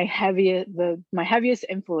my heaviest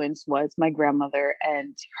influence was my grandmother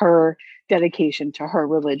and her dedication to her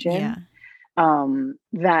religion.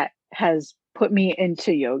 That has put me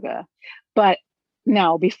into yoga. But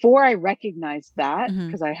now before I recognized that,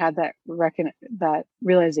 because I had that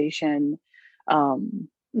realization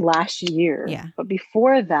last year, but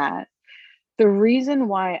before that, the reason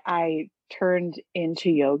why I turned into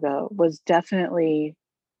yoga was definitely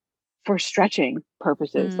for stretching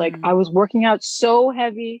purposes. Like I was working out so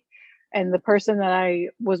heavy And the person that I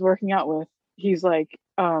was working out with, he's like,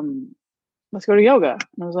 let's go to yoga.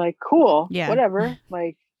 And I was like, cool, Yeah. whatever.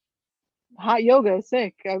 Like, hot yoga is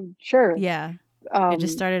sick. I'm sure. Yeah. It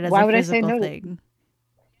just started as Why a would I say physical no? thing.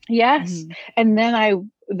 Yes. Mhm. And then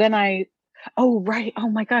I, oh, right. Oh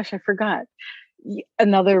my gosh, I forgot.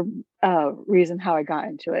 Another reason how I got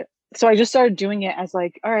into it. So I just started doing it as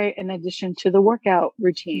like, all right, in addition to the workout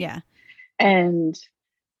routine. Yeah. And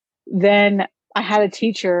then I had a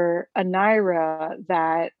teacher, a Naira,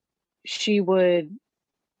 that she would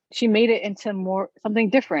she made it into more something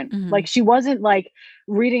different. Mhm. Like she wasn't like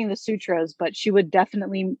reading the sutras, but she would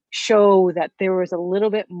definitely show that there was a little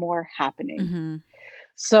bit more happening. Mhm.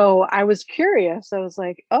 So I was curious. I was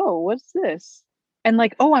like, oh, what's this? And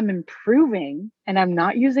like, oh, I'm improving and I'm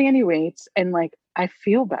not using any weights and like I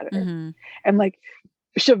feel better. Mhm. And like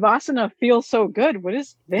Shavasana feels so good. What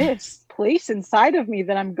is this place inside of me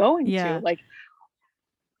that I'm going to? Yeah. Like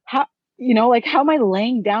how like how am I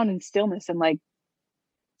laying down in stillness and like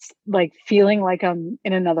feeling like I'm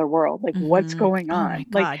in another world? Like what's Mhm. going Oh my on?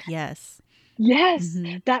 Like god, yes. yes,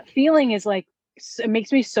 Mhm. that feeling is like it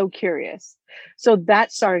makes me so curious. So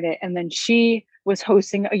that started it. And then she was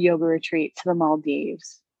hosting a yoga retreat to the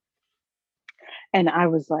Maldives. And I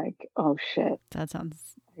was like, oh shit, That sounds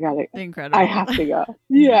I got it. I incredible. have to go. Mhm.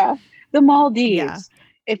 Yeah. The Yeah. Maldives.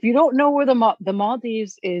 If you don't know where the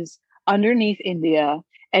Maldives is underneath India,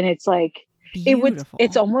 and it's like it's Beautiful.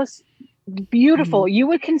 almost beautiful. Mhm. You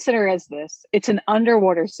would consider as this. It's an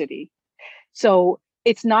underwater city. So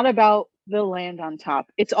it's not about the land on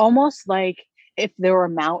top. It's almost like if there were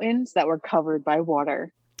mountains that were covered by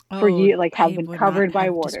water for Oh, you, like have I been would not covered by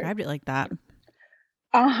have water. described it like that.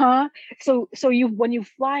 Uh-huh. So you when you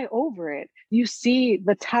fly over it, you see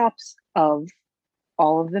the tops of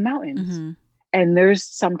all of the mountains. Mhm. And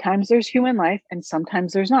sometimes there's human life and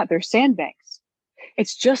sometimes there's not. There's sandbanks.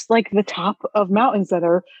 It's just like the top of mountains that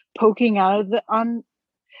are poking out of the on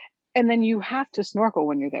and then you have to snorkel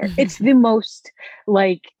when you're there. It's the most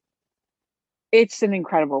like it's an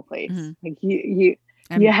incredible place. Mhm. Like you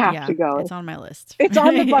have Yeah, to go. it's on my list. It's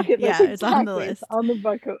on the bucket list. Yeah, it's on the Exactly. It's list. on the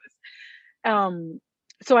bucket list.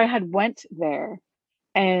 So I had went there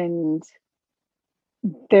and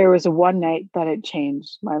there was a one night that it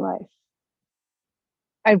changed my life.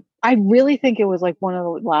 I really think it was like one of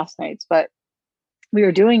the last nights, but we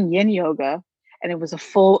were doing yin yoga and it was a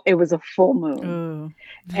full moon. Ooh.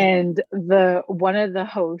 And the one of the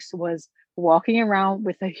hosts was walking around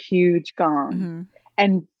with a huge gong Mhm.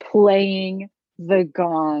 and playing the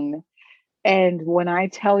gong. And when I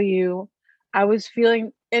tell you, I was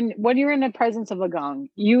feeling, and when you're in the presence of a gong,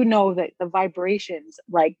 you know that the vibrations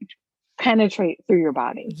like penetrate through your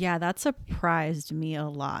body. Yeah, that surprised me a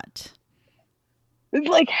lot.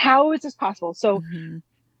 Like, how is this possible? So, Mhm.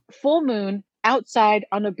 full moon outside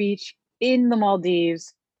on a beach in the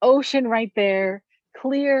Maldives, ocean right there,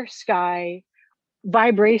 clear sky,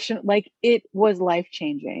 vibration, like it was life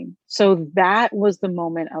changing. So, that was the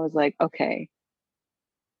moment I was like, okay,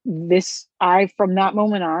 from that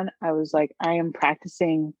moment on, I was like, I am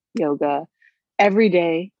practicing yoga every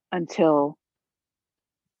day until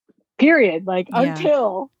period, like Yeah.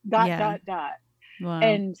 until dot Yeah. dot dot. Wow.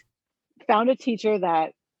 And found a teacher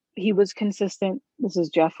that he was consistent. This is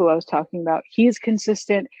Jeff, who I was talking about. He's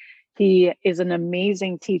consistent. He is an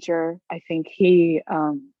amazing teacher. I think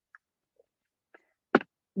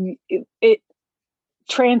it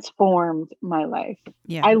transformed my life.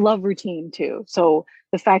 Yeah. I love routine too. So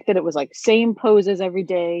the fact that it was like same poses every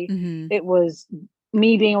day, Mhm. it was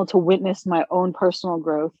me being able to witness my own personal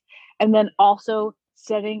growth. And then also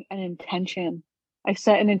setting an intention. I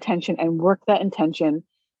set an intention and worked that intention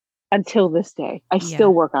until this day. I Yeah.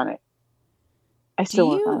 still work on it. I Do still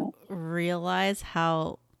work on you it. realize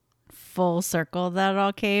how full circle that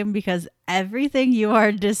all came? Because everything you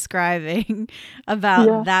are describing about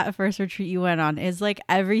Yeah. that first retreat you went on is like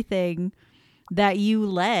everything that you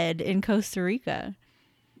led in Costa Rica.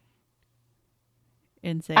 I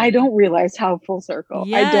Insane. don't realize how full circle.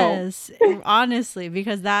 I don't. Yes, honestly,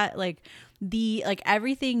 because that like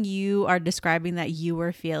everything you are describing that you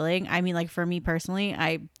were feeling, I mean, like for me personally,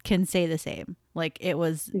 I can say the same. Like it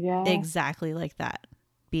was Yeah. exactly like that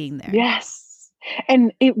being there. Yes.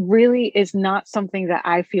 And it really is not something that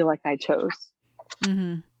I feel like I chose.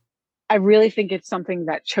 Mhm. I really think it's something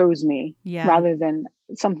that chose me Yeah. rather than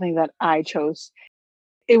something that I chose.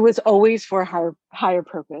 It was always for a higher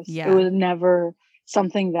purpose. It Yeah. was never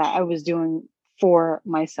something that I was doing for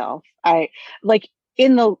myself. I like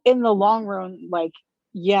in the long run, like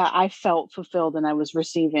yeah, I felt fulfilled and I was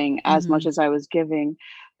receiving as much Mhm. as I was giving,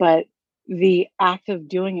 but the act of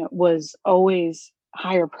doing it was always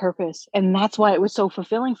higher purpose. And that's why it was so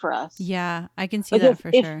fulfilling for us. Yeah, I can see Like that for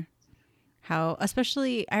if sure. How,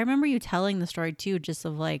 especially, I remember you telling the story too, just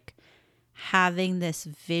of like having this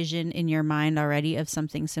vision in your mind already of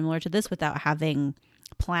something similar to this without having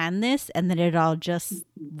planned this, and then it all just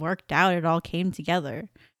worked out. It all came together.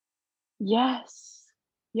 yes,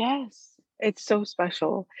 yes, it's so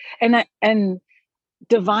special. And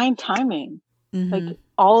divine timing. Like Mm-hmm.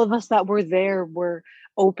 all of us that were there were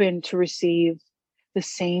open to receive the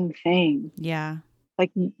same thing. Yeah.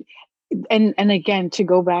 Like and again, to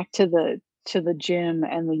go back to the gym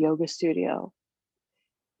and the yoga studio,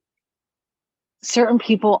 certain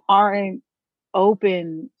people aren't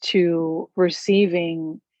open to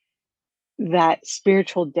receiving that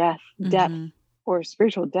spiritual depth Mm-hmm. or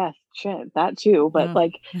spiritual death, shit, that too, but Oh.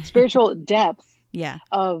 like spiritual depth Yeah.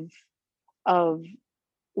 of of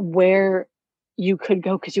where you could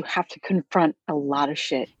go, because you have to confront a lot of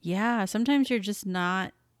shit. Yeah. Sometimes you're just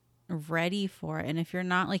not ready for it. And if you're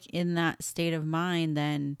not like in that state of mind,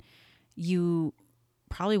 then you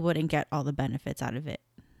probably wouldn't get all the benefits out of it.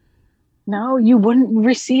 No, you wouldn't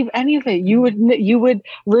receive any of it. You would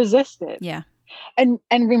resist it. Yeah. And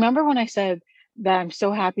remember when I said that I'm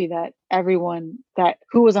so happy that everyone that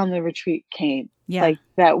who was on the retreat came, Yeah. like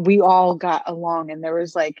that we all got along, and there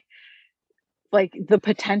was like the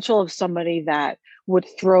potential of somebody that would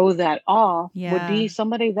throw that off would Yeah. be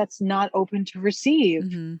somebody that's not open to receive,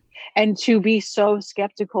 Mm-hmm. and to be so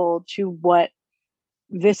skeptical to what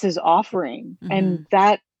this is offering. Mm-hmm. And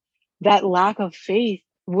that lack of faith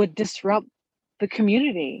would disrupt the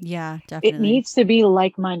community. Yeah, It definitely. needs to be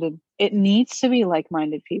like-minded. It needs to be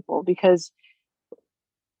like-minded people, because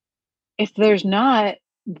if there's not,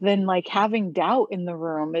 then like having doubt in the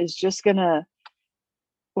room is just gonna,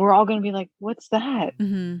 we're all gonna be like, what's that?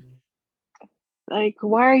 Mm-hmm. Like,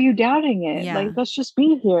 why are you doubting it? Like, Yeah. let's just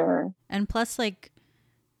be here. And plus, like,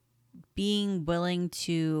 being willing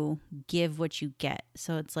to give what you get.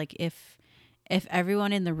 So it's like if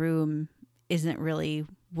everyone in the room isn't really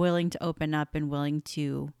willing to open up and willing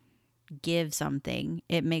to give something,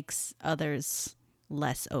 it makes others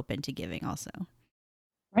less open to giving also.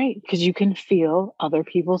 Right, because you can feel other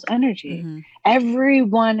people's energy. Mm-hmm.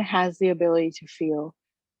 Everyone has the ability to feel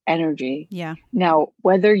energy. Yeah. Now,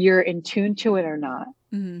 whether you're in tune to it or not,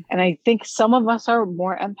 Mm-hmm. and I think some of us are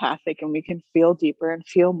more empathic and we can feel deeper and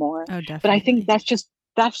feel more. Oh, But I think definitely.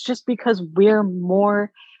 that's just because we're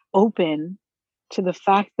more open to the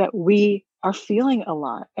fact that we are feeling a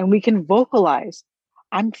lot, and we can vocalize,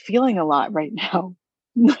 I'm feeling a lot right now.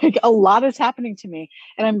 Like a lot is happening to me,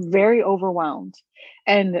 and I'm very overwhelmed.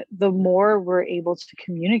 And the more we're able to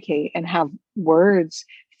communicate and have words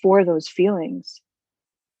for those feelings,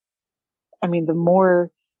 I mean, the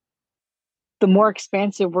more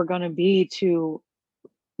expansive we're going to be to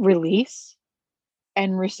release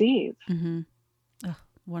and receive. Mm-hmm. Oh,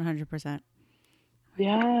 100%.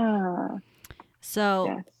 Yeah. So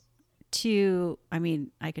Yes. I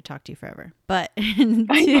mean, I could talk to you forever, but I know.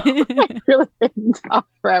 I really couldn't talk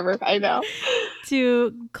forever. I know.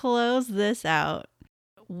 to close this out,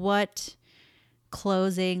 what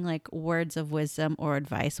closing like words of wisdom or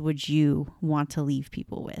advice would you want to leave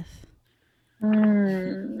people with?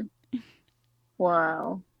 Mm,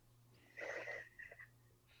 wow.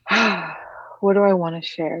 What do I want to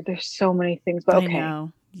share? There's so many things, but I okay.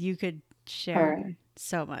 know you could All share right.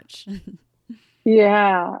 so much.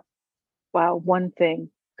 Yeah. Wow. One thing.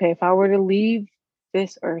 Okay. If I were to leave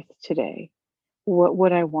this earth today, what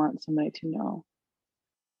would I want somebody to know?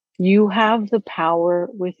 You have the power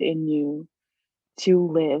within you to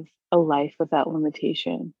live a life without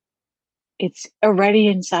limitation. It's already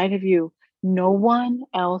inside of you. No one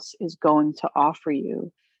else is going to offer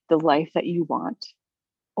you the life that you want,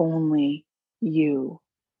 only you.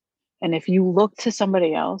 And if you look to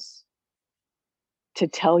somebody else to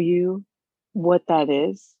tell you what that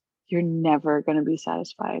is, you're never going to be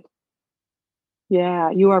satisfied. Yeah,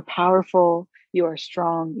 you are powerful. You are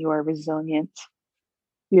strong. You are resilient.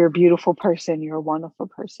 You're a beautiful person. You're a wonderful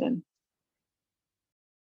person.